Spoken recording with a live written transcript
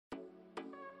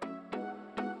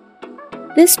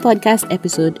This podcast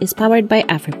episode is powered by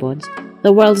AfriPods,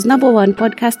 the world's #1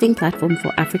 podcasting platform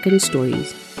for African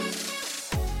stories.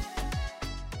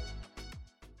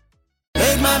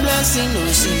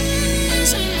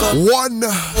 One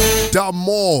damn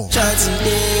more.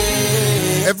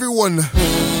 Everyone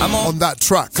on that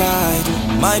track.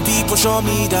 My people show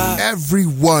me that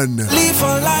everyone. Live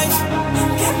for life.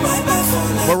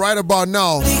 But right about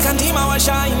now, I've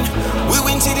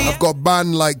got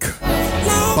band like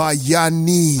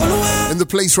Bayanni in the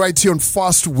place right here on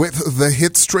Fast with the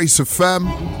Hits Trace FM.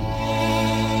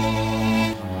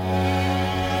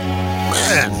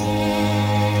 Man,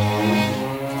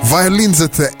 violins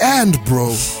at the end,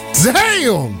 bro.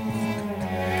 Damn,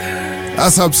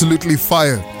 that's absolutely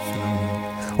fire.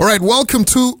 All right, welcome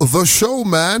to the show,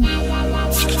 man.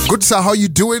 Good, sir. How you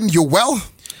doing? You well?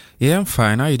 Yeah, I'm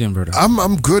fine. How you doing, brother?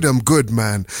 I'm good,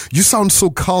 man. You sound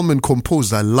so calm and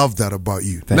composed. I love that about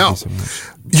you. Thank you so much.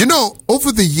 You know,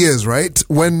 over the years, right,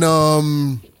 when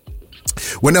I've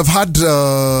had,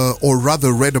 or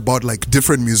rather read about like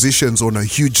different musicians on a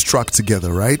huge track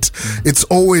together, right? It's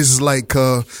always like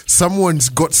someone's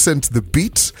got sent the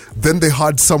beat, then they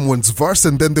had someone's verse,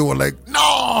 and then they were like,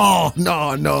 no.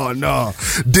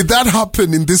 Did that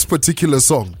happen in this particular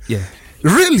song? Yeah.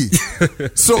 Really?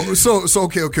 So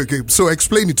okay. So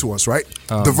explain it to us, right?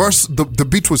 The verse, the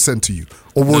beat was sent to you,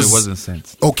 or was? No, it wasn't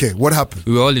sent. Okay, what happened?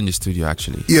 We were all in the studio,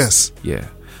 actually. Yes. Yeah,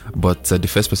 but the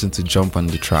first person to jump on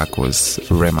the track was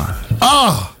Rema.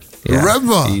 Yeah,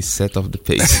 Rema. He set off the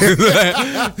pace.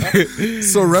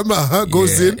 So Rema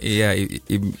goes in. Yeah,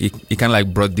 he kind of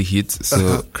like brought the hit.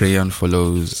 So Crayon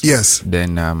follows. Yes.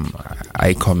 Then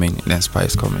I coming, then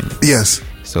Spice coming. Yes.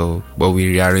 So, but we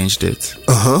rearranged it.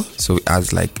 So it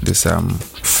has like this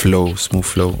flow, smooth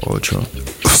flow, ultra.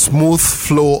 Smooth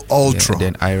flow, ultra.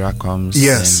 Yeah, then Ira comes.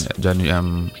 Yes. Then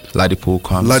Johnny, Ladipo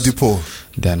comes. Ladipo.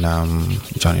 Then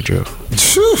Johnny Drill.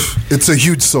 It's a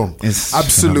huge song. It's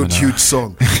absolute huge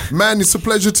song. Man, it's a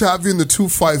pleasure to have you in the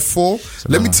 254.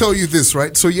 Let me tell you this,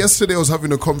 right? So yesterday I was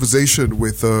having a conversation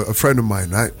with a friend of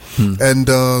mine, right? And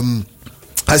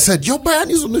I said, yo,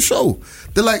 Bayanni's on the show.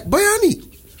 They're like, Bayanni?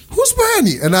 Who's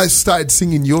Bayanni? And I started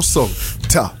singing your song,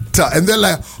 Ta, Ta. And they're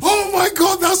like, oh my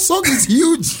God, that song is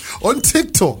huge on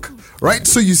TikTok. Right?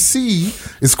 So you see,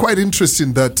 it's quite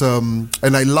interesting that,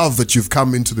 and I love that you've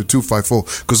come into the 254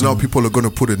 because now people are going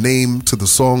to put a name to the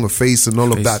song, a face and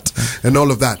all of that,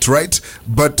 right?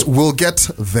 But we'll get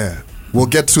there. We'll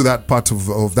get to that part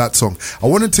of that song. I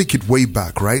want to take it way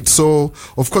back, right? So,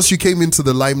 of course, you came into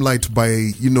the limelight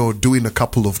by, doing a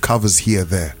couple of covers here,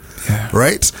 there. Yeah.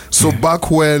 Right? So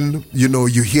back when,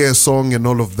 you hear a song and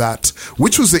all of that,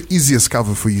 which was the easiest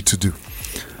cover for you to do?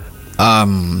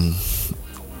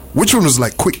 Which one was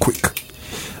like quick?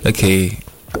 Okay,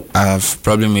 I've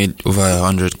probably made over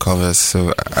 100 covers.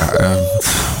 So,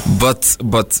 but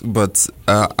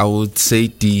I would say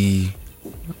the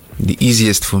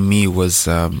easiest for me was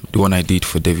the one I did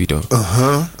for Davido.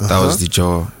 That was the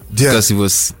jaw. Yeah. Because it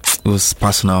was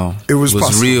personal. It was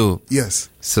personal. Real. Yes.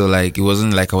 So like it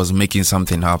wasn't like I was making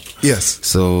something up. Yes.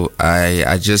 So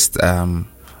I just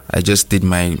did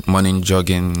my morning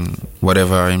jogging,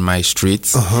 whatever, in my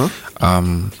streets.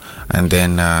 And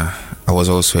then I was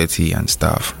all sweaty and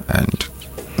stuff. And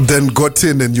then got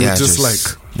in and you were just like,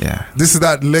 this is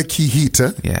that Lekki heat,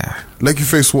 eh? Yeah. Lekki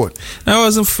face what? No,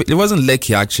 it wasn't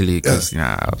Lekki actually, because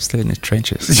I was still in the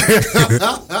trenches.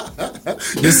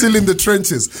 You're still in the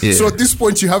trenches. Yeah. So at this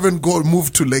point you haven't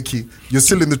moved to Lekki. You're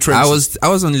still in the trenches. I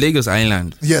was on Lagos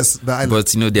Island. Yes, the island.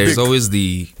 But there is always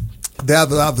the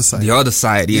other side. The other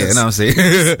side, yeah. Yes. You know what I'm saying?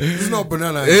 It's not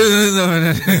banana.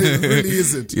 It really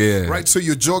isn't. Yeah. Right, so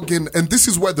you're jogging, and this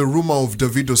is where the rumor of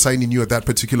Davido signing you at that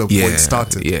particular point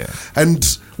started. Yeah.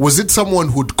 And was it someone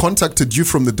who'd contacted you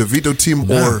from the Davido team,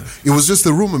 or it was just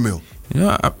the rumor mill?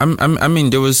 Yeah, I mean,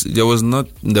 there was no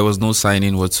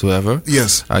signing whatsoever.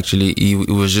 Yes, actually, he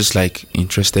was just like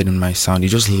interested in my sound. He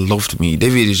just loved me.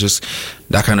 David is just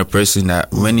that kind of person that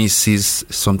when he sees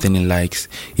something he likes,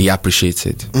 he appreciates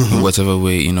it in whatever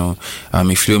way.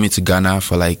 He flew me to Ghana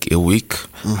for like a week.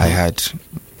 I had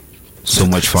so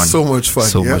much fun. So much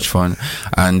fun.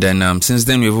 And then since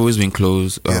then we've always been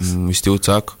close. We still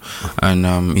talk, and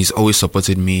he's always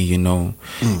supported me. He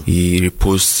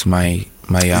reposts my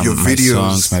videos,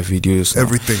 songs, my videos,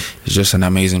 everything. He's just an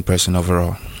amazing person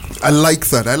overall. I like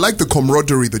that. I like the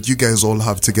camaraderie that you guys all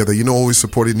have together. Always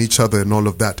supporting each other and all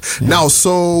of that. Yeah. Now,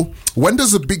 so when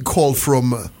does a big call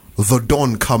from the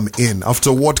Don come in?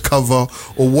 After what cover,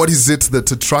 or what is it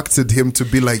that attracted him to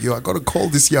be like, yo, I got to call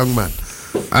this young man?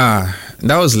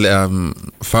 That was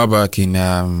far back in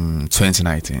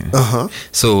 2019.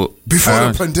 So before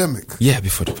the pandemic. Yeah,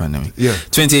 before the pandemic. Yeah.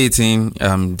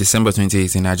 2018, December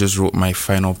 2018, I just wrote my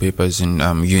final papers in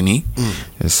uni.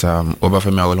 It's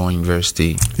Obafemi Awolowo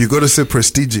University. You got to say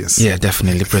prestigious. Yeah,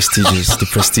 definitely prestigious. The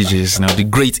prestigious. Now the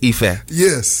Great Ife.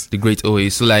 Yes. The Great OA.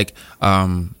 So like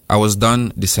I was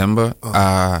done December,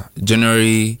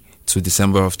 January to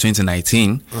December of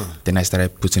 2019. Then I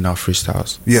started putting out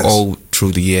freestyles. Yes. All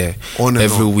through the year.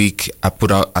 Every week I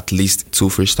put out at least 2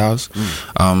 freestyles.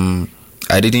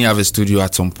 I didn't have a studio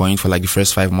at some point for like the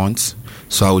first 5 months.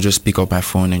 So I would just pick up my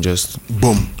phone and just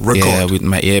boom, record. Yeah, with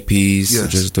my earpiece,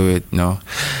 just do it. I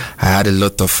had a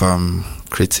lot of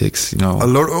critics. A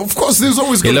lot. Of course, there's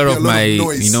always going to be a lot of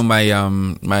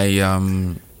noise.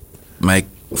 My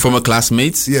former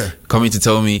classmates coming to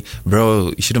tell me,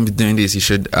 bro, you shouldn't be doing this. You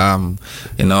should, go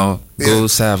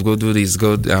serve, go do this,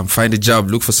 go find a job,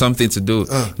 look for something to do.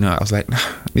 I was like,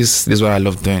 this is what I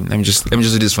love doing. Let me just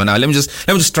do this for now. Let me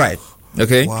just try it.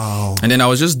 Okay. Wow. And then I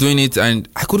was just doing it, and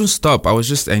I couldn't stop. I was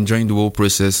just enjoying the whole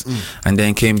process. And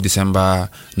then came December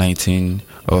 19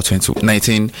 or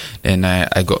 2019, and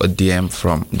I got a DM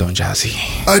from Don Jazzy.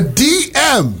 A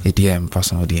DM. A DM,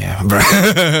 personal DM, bro.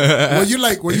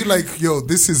 Were you like, yo,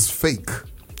 this is fake?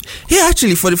 Yeah,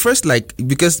 actually, for the first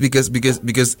because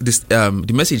this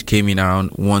the message came in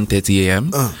around 1:30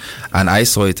 a.m. And I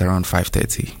saw it around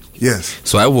 5:30. Yes.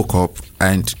 So I woke up,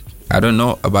 and I don't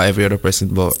know about every other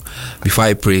person, but before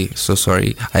I pray, so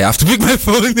sorry, I have to pick my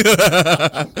phone.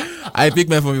 I pick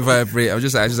my phone before I pray. I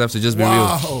just have to be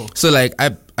real. So like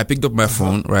I picked up my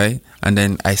phone, right, and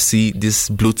then I see this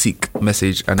blue tick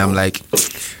message, and I'm like,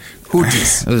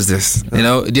 Who's this?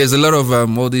 There's a lot of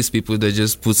all these people that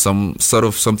just put some sort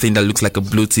of something that looks like a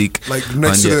blue tick, like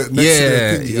next to the thing.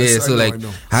 Yes, so I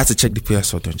had to check the page. I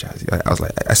saw Don Jazzy. I was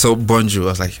like, I saw Bonjour. I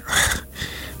was like,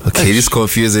 okay, this is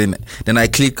confusing. Then I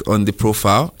click on the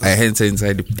profile. I enter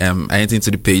into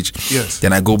the page. Yes.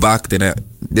 Then I go back. Then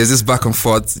there's this back and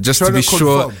forth just to be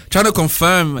sure. Trying to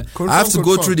confirm. I have to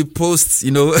go through the posts.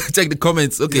 Check the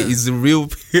comments. Okay, it's the real.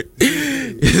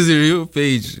 It's the real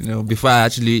page. Before I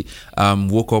actually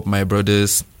woke up my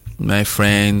brothers, my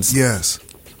friends. Yes.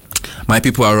 My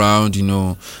people around,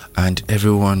 and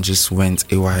everyone just went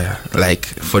haywire. Like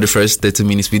for the first 30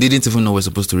 minutes, we didn't even know we're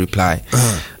supposed to reply.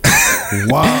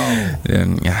 Wow.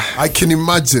 Yeah. I can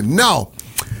imagine. Now,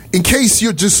 in case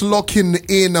you're just locking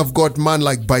in, I've got man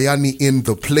like Bayanni in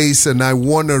the place, and I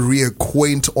want to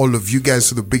reacquaint all of you guys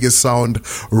to the biggest sound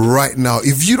right now.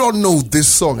 If you don't know this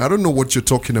song, I don't know what you're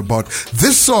talking about.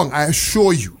 This song, I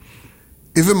assure you,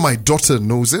 even my daughter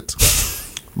knows it.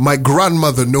 My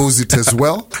grandmother knows it as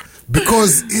well,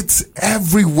 because it's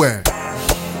everywhere.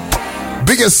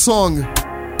 Biggest song.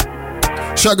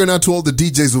 Shout out to all the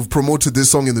DJs who've promoted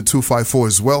this song in the 254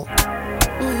 as well.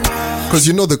 Because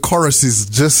the chorus is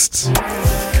just,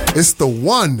 it's the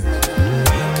one.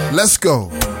 Let's go.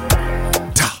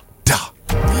 Da, da.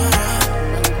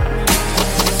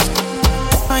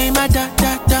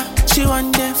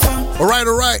 All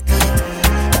right.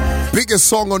 Biggest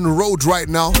song on the road right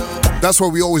now. That's why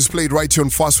we always played right here on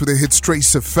Fast with the Hits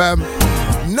Trace FM.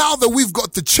 Now that we've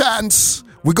got the chance,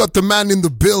 we got the man in the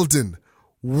building.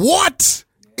 What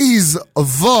is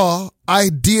the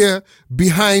idea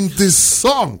behind this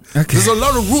song? Okay. There's a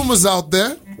lot of rumors out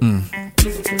there.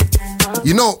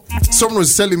 Someone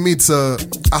was telling me it's a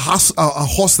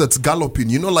horse that's galloping.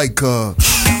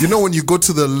 When you go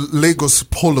to the Lagos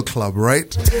Polo Club,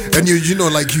 right? And you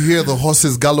hear the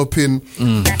horses galloping.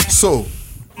 So,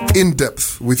 in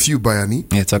depth with you, Bayanni.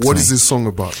 Yeah, what is this song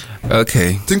about?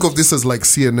 Okay. Think of this as like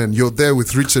CNN. You're there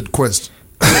with Richard Quest.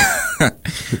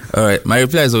 All right, my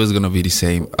reply is always going to be the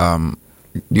same.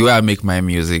 The way I make my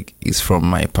music is from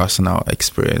my personal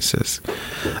experiences,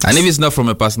 and if it's not from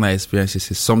my personal experiences,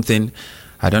 it's something,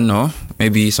 I don't know,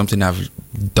 maybe something I've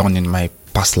done in my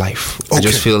past life. Okay. I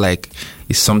just feel like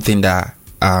it's something that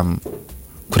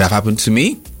could have happened to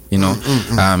me.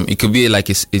 It could be like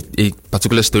a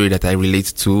particular story that I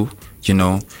relate to.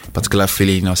 Particular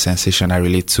feeling or sensation I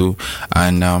relate to,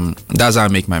 and that's how I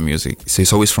make my music. So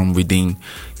it's always from within,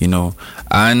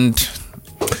 and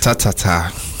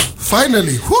ta.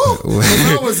 Finally,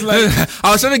 I was like,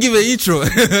 I was trying to give an intro.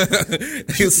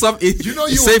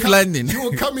 Safe landing. You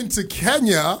were coming to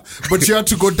Kenya, but you had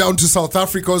to go down to South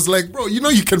Africa. I was like, bro,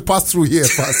 you can pass through here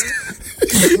fast.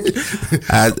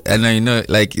 I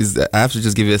have to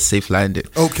just give you a safe landing.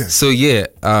 Okay. So yeah,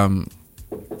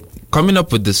 coming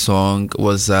up with the song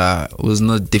was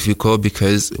not difficult,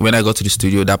 because when I got to the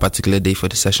studio that particular day for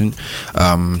the session,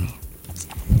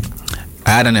 I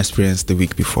had an experience the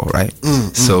week before, right?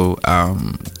 So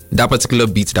that particular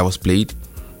beat that was played,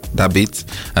 that beat.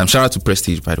 Shout out to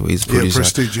Prestige, by the way. He's producer.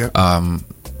 Prestige, yeah.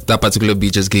 That particular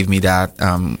beat just gave me that.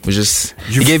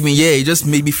 It just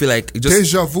made me feel like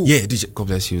deja vu. Yeah, God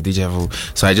bless you, deja vu.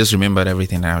 So I just remembered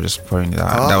everything, and I was just pouring it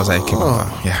out. That was how it came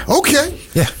about. Yeah. Okay.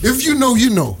 Yeah. If you know, you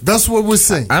know. That's what we're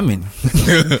saying. I mean.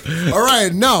 All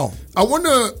right, now I want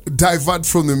to divert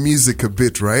from the music a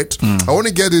bit, right? I want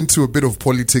to get into a bit of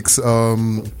politics.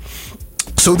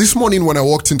 So this morning when I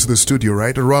walked into the studio,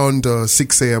 right, around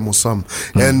 6 a.m. or some,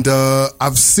 and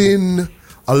I've seen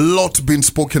a lot been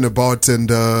spoken about,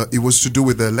 and it was to do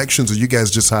with the elections that you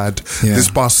guys just had this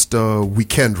past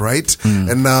weekend, right?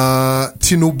 And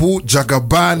Tinubu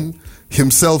Jagaban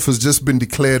himself has just been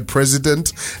declared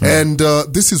president, and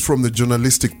this is from the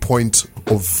journalistic point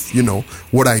of, you know,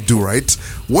 what I do, right?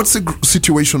 What's the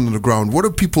situation on the ground? What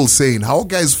are people saying? How are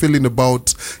guys feeling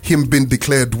about him being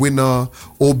declared winner,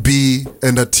 Obi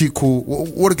and Atiku?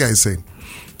 What are guys saying?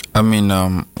 I mean,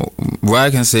 what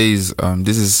I can say is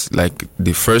this is like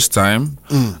the first time.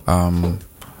 I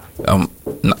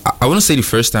wouldn't say the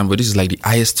first time, but this is like the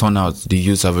highest turnout the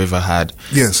youth have ever had.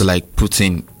 Yes. So like put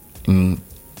in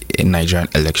a Nigerian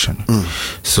election.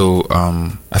 So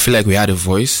I feel like we had a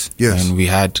voice. Yes. And we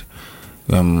had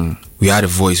a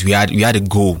voice. We had a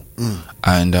goal.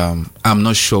 And I'm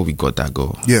not sure we got that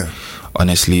goal. Yeah.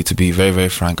 Honestly, to be very, very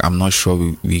frank, I'm not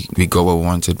sure we got what we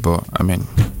wanted, but I mean,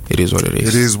 it is what it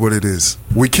is. It is what it is.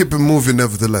 We keep it moving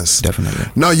nevertheless. Definitely.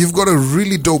 Now, you've got a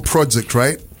really dope project,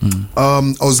 right?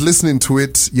 I was listening to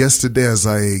it yesterday as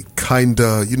I kind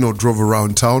of, drove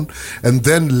around town. And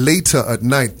then later at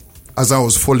night, as I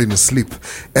was falling asleep.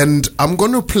 And I'm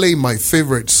going to play my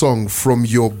favorite song from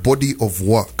your body of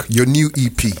work, your new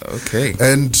EP. Okay.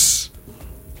 And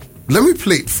let me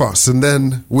play it first, and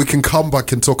then we can come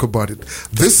back and talk about it.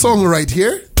 This song right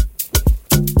here,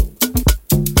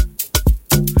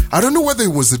 I don't know whether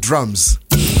it was the drums,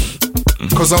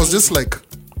 because I was just like,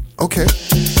 okay.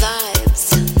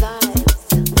 Vibes.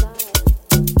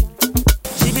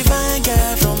 She be fine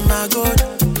girl from my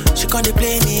God. She can't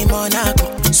play me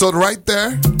Monaco. So right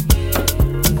there,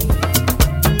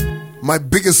 my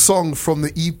biggest song from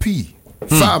the EP.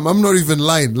 Fam, I'm not even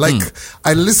lying. Like,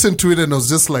 I listened to it and I was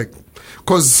just like,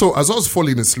 as I was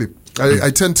falling asleep, I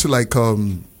tend to like,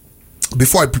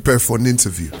 before I prepare for an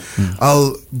interview,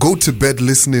 I'll go to bed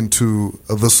listening to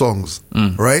the songs,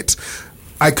 right?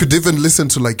 I could even listen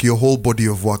to like your whole body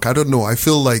of work. I don't know. I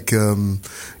feel like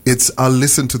I'll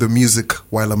listen to the music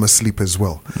while I'm asleep as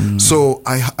well. So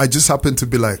I just happened to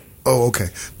be like, oh, okay.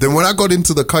 Then when I got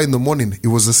into the car in the morning, it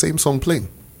was the same song playing.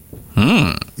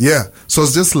 Yeah. So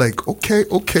it's just like, okay,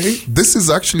 this is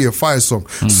actually a fire song.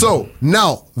 So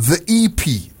now the EP,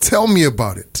 tell me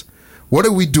about it. What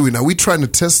are we doing? Are we trying to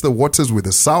test the waters with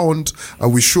the sound? Are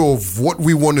we sure of what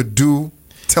we want to do?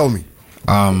 Tell me.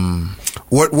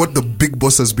 What the big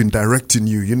boss has been directing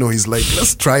you. He's like,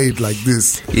 let's try it like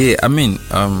this. Yeah, I mean,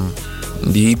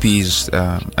 the EP is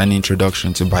an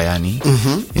introduction to Bayanni.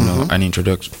 An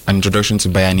introduction to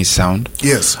Bayanni's sound.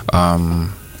 Yes.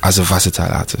 As a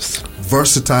versatile artist.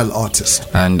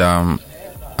 And I'm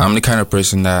the kind of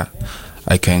person that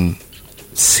I can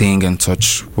sing and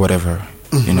touch whatever.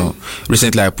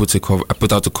 Recently I put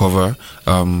out a cover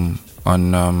on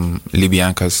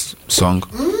Libianca's song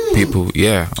People,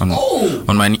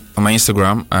 on my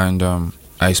Instagram, and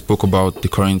I spoke about the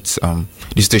current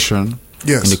the station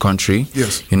in the country.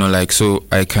 Yes. So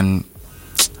I can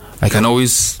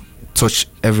always touch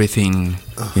everything.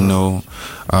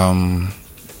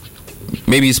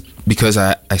 Maybe it's because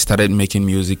I started making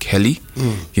music early,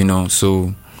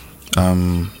 so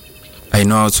I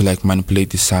know how to like manipulate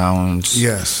the sounds,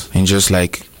 and just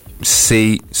like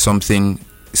say something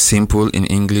simple in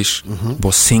English,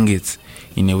 but sing it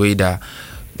in a way that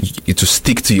it will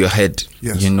stick to your head,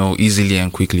 easily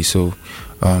and quickly. So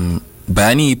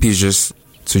Bayanni EP is just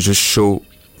to show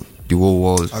the whole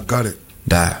world. I got it.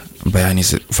 That Bayanni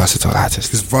is a versatile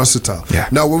artist. He's versatile. Yeah.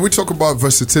 Now, when we talk about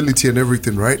versatility and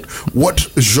everything, right? What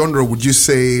genre would you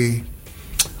say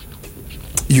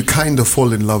you kind of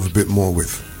fall in love a bit more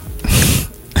with?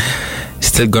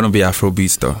 Still gonna be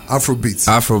Afrobeats though.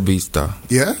 Afrobeats though.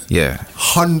 Yeah? Yeah.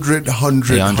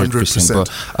 100%. But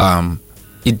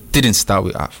it didn't start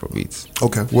with Afrobeats.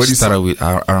 Okay. Where did it start with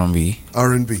R&B.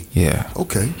 R&B. Yeah.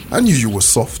 Okay. I knew you were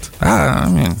soft. I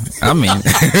mean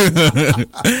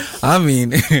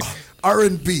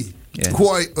R&B. Yeah.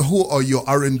 Who are your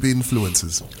R&B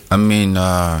influences? I mean,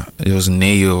 it was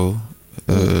Neo,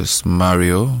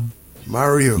 Mario.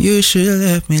 You should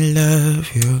let me love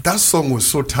you. That song was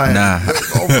so tired. Nah.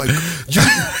 Oh my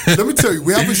God. Let me tell you,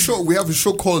 we have a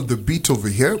show called The Beat over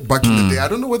here back in the day. I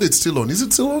don't know whether it's still on. Is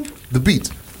it still on? The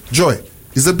Beat. Joy.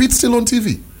 Is The Beat still on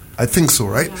TV? I think so,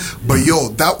 right? But yo,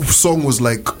 that song was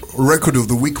like record of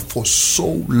the week for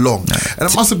so long, and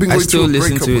I must have been going through a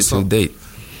breakup or something. Date.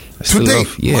 Today,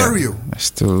 Mario. I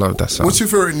still love that song. What's your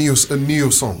favorite Neo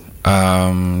song?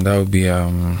 That would be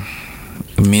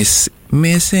Miss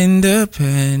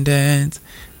Independent.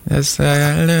 That's why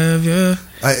I love you.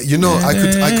 I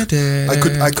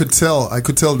could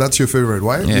tell that's your favorite.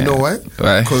 Why? Yeah. You know why?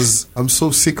 Why? Because I'm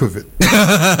so sick of it.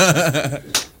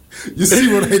 You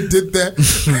see what I did there?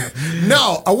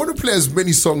 Now I want to play as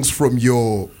many songs from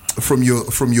your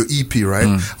EP,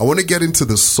 right? I want to get into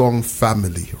the song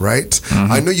family, right?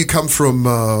 I know you come from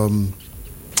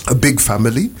a big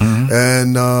family,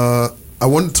 and I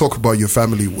want to talk about your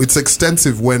family. It's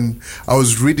extensive. When I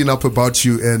was reading up about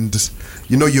you, and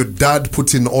you know, your dad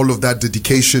put in all of that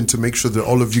dedication to make sure that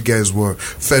all of you guys were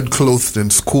fed, clothed,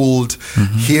 and schooled.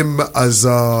 Him as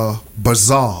a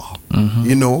bazaar,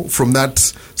 you know, from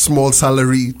that small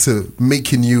salary to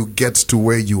making you get to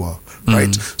where you are,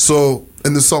 right? So,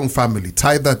 in the song family,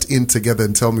 tie that in together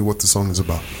and tell me what the song is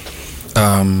about.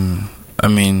 I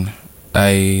mean,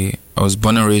 I was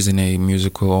born and raised in a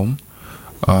musical home.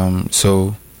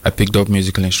 So I picked up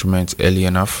musical instruments early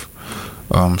enough.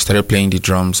 Started playing the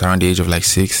drums around the age of like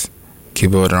 6,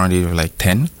 keyboard around the age of like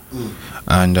 10.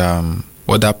 And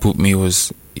what that put me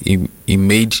was it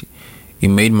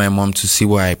made my mom to see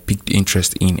what I picked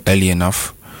interest in early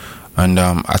enough. And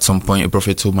at some point, a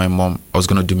prophet told my mom I was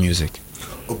gonna do music.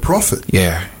 A prophet?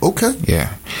 Yeah. Okay.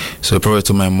 Yeah. So a prophet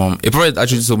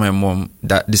actually told my mom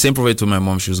that the same prophet told my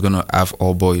mom she was gonna have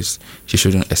all boys. She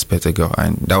shouldn't expect a girl,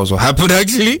 and that was what happened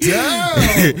actually. Yeah.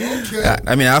 Okay.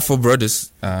 I mean, I have 4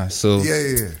 brothers. So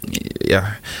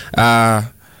yeah.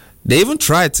 They even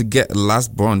tried to get the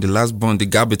last born. The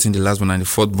gap between the last born and the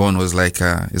fourth born was like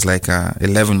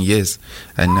 11 years,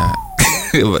 and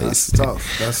that's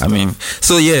tough. I mean,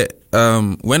 so yeah.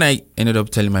 When I ended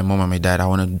up telling my mom and my dad I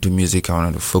wanted to do music, I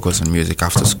wanted to focus on music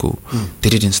after school, they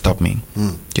didn't stop me,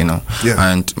 you know. Yeah.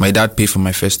 And my dad paid for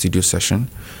my first studio session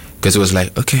because it was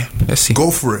like, okay, let's see, go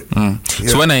for it. Yeah.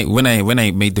 So when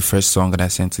I made the first song and I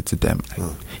sent it to them,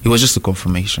 it was just a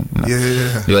confirmation. You know?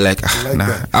 Yeah. They were like,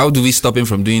 how do we stop him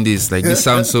from doing this? Like, this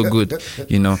sounds so good,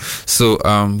 you know. So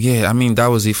yeah, I mean, that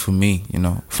was it for me. You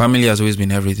know, family has always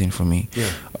been everything for me.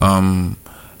 Yeah.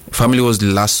 Family was the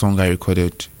last song I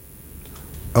recorded.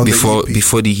 Before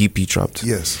the EP dropped.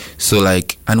 Yes. So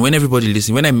like, and when everybody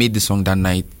listened, when I made the song that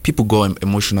night, people got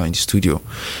emotional in the studio.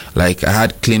 Like, I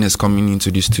had cleaners coming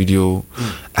into the studio.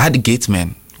 I had the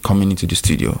gatemen coming into the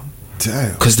studio.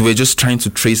 Damn. Because they were just trying to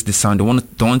trace the sound. They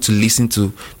want to listen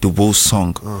to the whole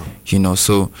song. You know,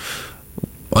 so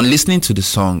on listening to the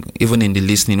song, even in the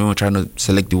listening, when we were trying to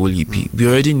select the whole EP, we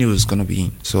already knew it was gonna be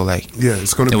in. So like, yeah,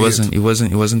 it's gonna be. It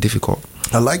wasn't difficult.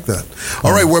 I like that.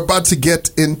 All right, we're about to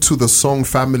get into the song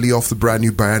family of the brand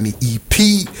new Bayanni EP.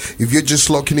 If you're just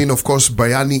locking in, of course,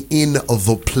 Bayanni in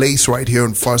the place right here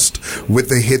on First with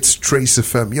the hits Trace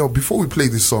FM. Yo, before we play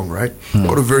this song, right, I've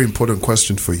got a very important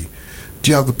question for you.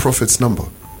 Do you have the prophet's number?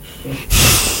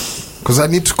 Because I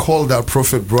need to call that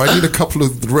prophet, bro. I need a couple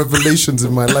of revelations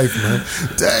in my life, man.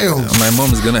 Damn. My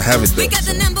mom is gonna have it though. We got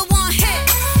the number 1 hit.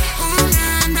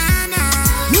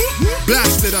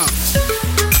 Blast it up.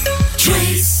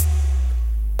 Trace.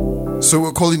 So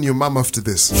we're calling your mom after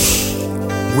this.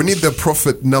 We need the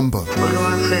prophet number.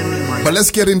 But let's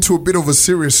get into a bit of a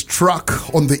serious track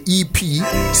on the EP,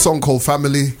 song called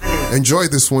Family. Enjoy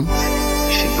this one.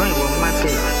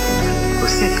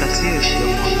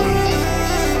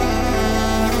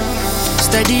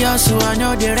 Steady also, I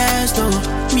know the rest, oh.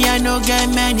 Me, I know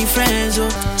get many friends, oh.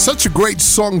 Such a great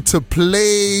song to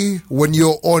play when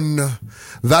you're on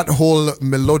that whole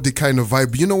melodic kind of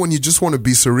vibe. You know, when you just want to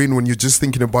be serene, when you're just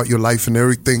thinking about your life and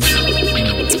everything,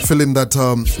 feeling that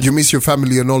you miss your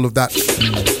family and all of that.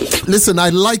 Listen, I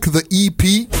like the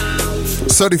EP,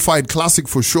 certified classic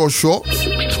for sure.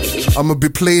 I'm going to be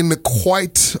playing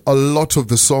quite a lot of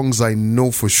the songs I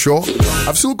know for sure.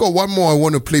 I've still got one more I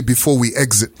want to play before we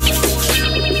exit.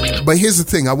 But here's the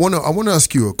thing, I want to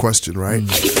ask you a question, right?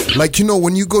 Like, you know,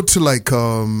 when you go to like,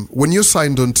 when you're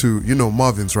signed on to, you know,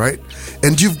 Marvin's, right?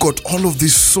 And you've got all of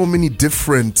these, so many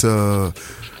different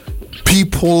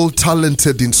people,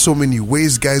 talented in so many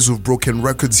ways, guys who've broken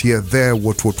records here, there,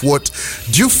 what.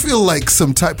 Do you feel like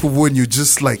some type of when you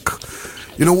just like,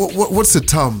 you know, what's the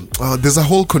term? There's a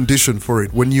whole condition for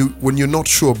it, when you're not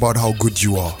sure about how good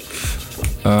you are.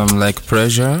 Like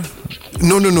pressure?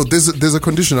 No. There's a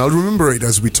condition. I'll remember it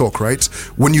as we talk, right?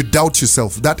 When you doubt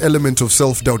yourself, that element of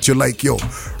self-doubt, you're like, yo,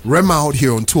 Rema out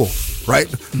here on tour, right?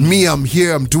 Me, I'm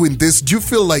here, I'm doing this. Do you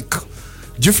feel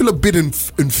a bit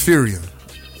inferior?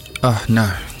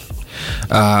 Nah.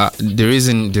 The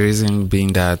reason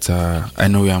being that I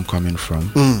know where I'm coming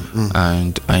from,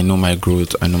 and I know my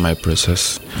growth. I know my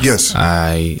process. Yes.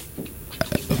 I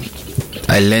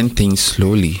learn things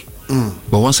slowly,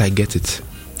 but once I get it,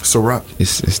 So rap.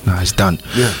 it's done.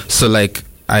 Yeah. So like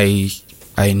I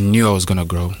knew I was gonna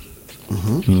grow,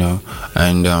 you know,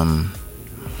 and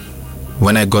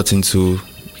when I got into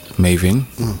Maven,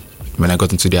 when I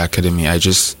got into the academy,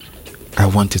 I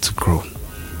wanted to grow,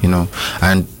 you know,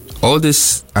 and all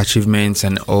these achievements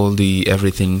and all the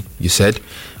everything you said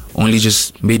only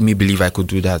just made me believe I could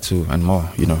do that too and more,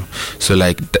 you know. So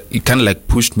like it kind of like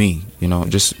pushed me, you know,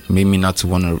 just made me not to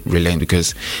want to relent,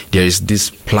 because there is these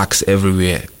plaques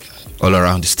everywhere all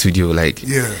around the studio, like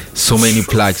so many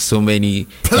plaques, so many,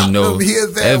 you know, here,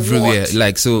 there, everywhere. what?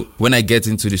 Like, so when I get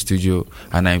into the studio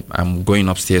and I'm going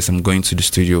upstairs, I'm going to the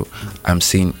studio, I'm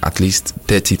seeing at least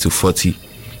 30 to 40,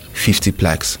 50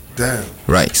 plaques. Damn.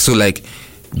 Right. So like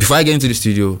before I get into the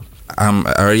studio, I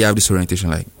already have this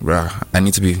orientation, like, bruh, I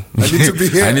need to be here.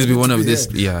 I need to be one of this.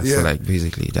 Yeah. So like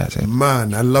basically that's it.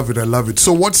 Man, I love it.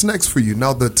 So what's next for you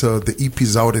now that the EP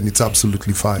is out and it's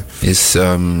absolutely fine? It's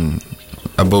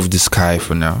Above the Sky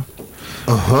for now.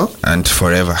 And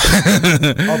forever.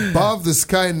 Above the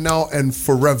Sky now and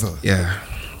forever. Yeah.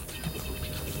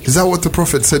 Is that what the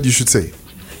prophet said you should say?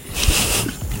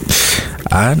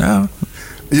 I know.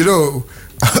 You know,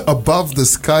 above the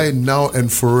sky now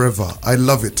and forever. I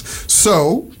love it.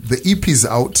 So the EP is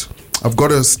out. I've got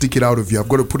to stick it out of you. I've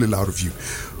got to pull it out of you.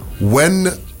 When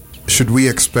should we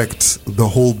expect the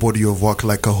whole body of work,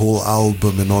 like a whole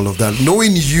album and all of that?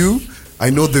 Knowing you, I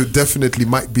know there definitely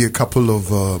might be a couple of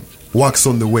works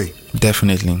on the way.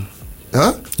 Definitely.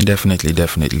 Huh?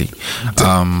 Definitely.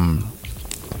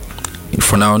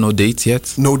 For now, no date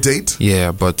yet. No date?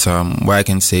 Yeah, but what I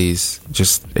can say is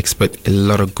just expect a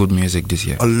lot of good music this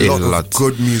year. A lot of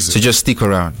good music. So just stick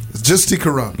around. Just stick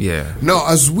around. Yeah. Now,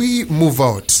 as we move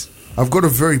out, I've got a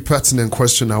very pertinent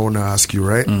question I want to ask you,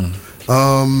 right?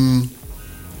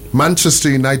 Manchester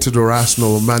United or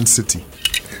Arsenal or Man City?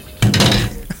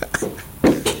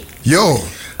 Yo,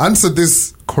 answer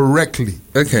this correctly.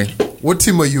 Okay. What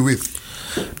team are you with?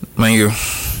 Man U.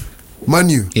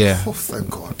 Manu. Yeah. Oh, thank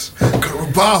God.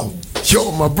 Carabao.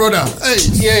 Yo, my brother. Hey.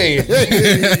 Yay.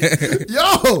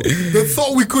 Yo, they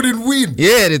thought we couldn't win.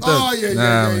 Yeah, they thought. Oh,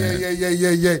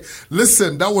 yeah.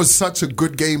 Listen, that was such a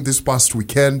good game this past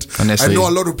weekend. Honestly. I know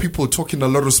a lot of people talking a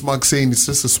lot of smug saying it's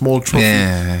just a small trophy.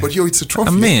 Yeah. But yo, it's a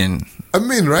trophy. I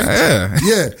mean, right?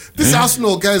 Yeah. These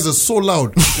Arsenal guys are so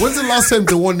loud. When's the last time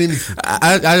they won anything?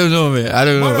 I don't know, man. I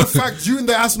don't know. Matter of fact, you in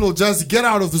the Arsenal jersey, get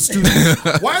out of the studio.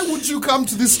 Why would you come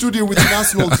to this studio with an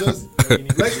Arsenal jersey?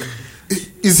 Like,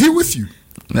 is he with you?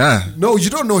 Nah. No, you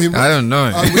don't know him. I don't know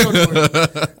him. We don't know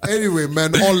him. Anyway,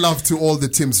 man, all love to all the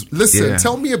teams. Listen,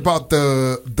 tell me about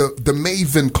the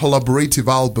Maven collaborative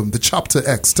album, the Chapter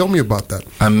X. Tell me about that.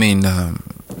 I mean,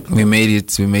 we made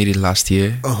it last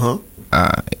year.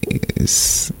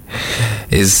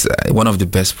 It's one of the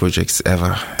best projects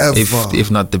ever.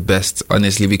 If not the best,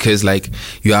 honestly, because like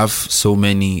you have so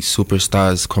many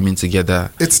superstars coming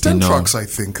together. It's 10 tracks, I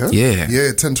think, huh?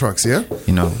 Yeah, 10 tracks, yeah.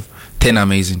 10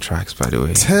 amazing tracks, by the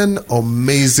way. 10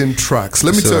 amazing tracks.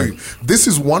 Let me tell you, this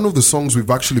is one of the songs we've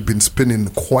actually been spinning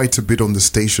quite a bit on the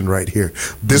station right here.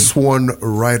 This one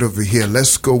right over here.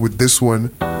 Let's go with this one.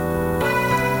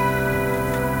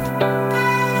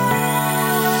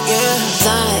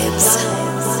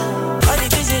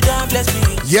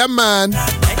 Yeah, man.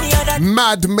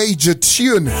 Mad major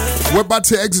tune. We're about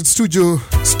to exit studio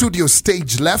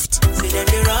stage left.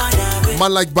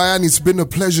 Man like Bayanni, it's been a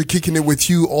pleasure kicking it with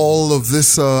you all of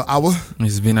this hour.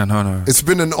 It's been an honor. It's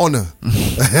been an honor.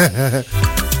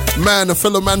 Man, a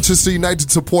fellow Manchester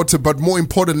United supporter, but more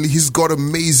importantly, he's got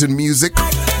amazing music.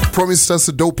 Promised us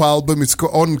a dope album. It's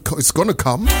gonna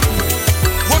come.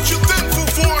 What you thankful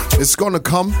for? It's gonna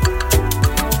come.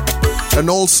 And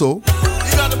also,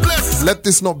 let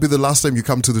this not be the last time you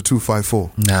come to the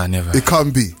 254. Nah, never. It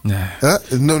can't be. Nah.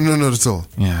 No, not at all.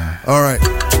 Yeah. All right.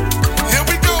 Here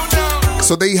we go now.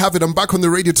 So there you have it. I'm back on the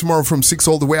radio tomorrow from 6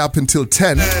 all the way up until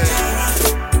 10.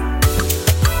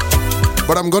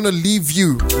 But I'm going to leave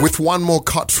you with one more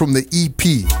cut from the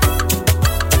EP.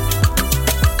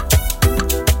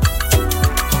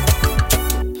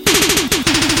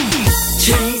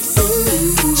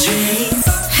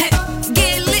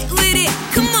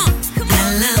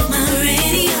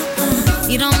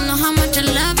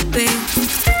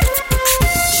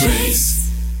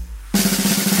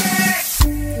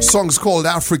 Song's called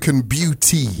African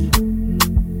Beauty.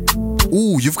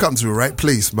 Ooh, you've come to the right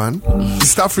place, man.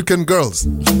 East African girls.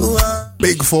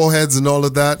 Big foreheads and all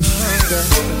of that.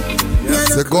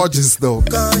 They're gorgeous though.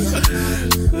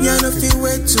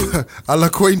 I'll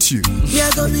acquaint you.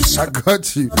 I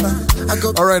got you.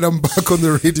 Alright, I'm back on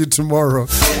the radio tomorrow.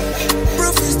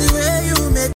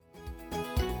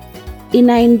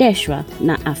 Inaendeshwa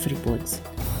na AfriPods.